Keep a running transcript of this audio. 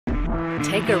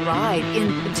Take a ride in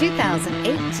the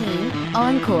 2018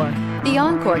 Encore. The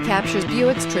Encore captures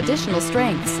Buick's traditional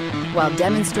strengths while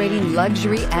demonstrating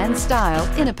luxury and style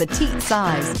in a petite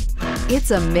size.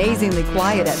 It's amazingly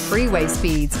quiet at freeway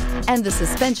speeds, and the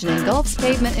suspension engulfs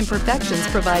pavement imperfections,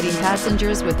 providing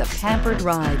passengers with a pampered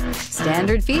ride.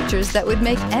 Standard features that would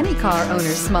make any car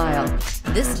owner smile.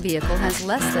 This vehicle has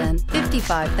less than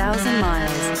 55,000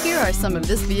 miles. Here are some of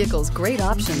this vehicle's great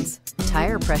options: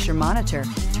 tire pressure monitor,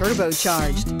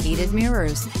 turbocharged, heated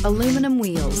mirrors, aluminum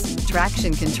wheels,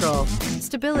 traction control,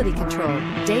 stability control,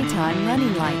 daytime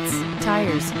running lights,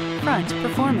 tires, front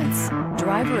performance,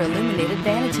 driver illuminated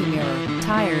vanity mirror,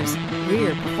 tires,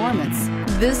 rear performance.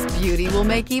 This beauty will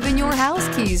make even your house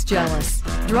keys jealous.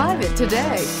 Drive it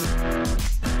today.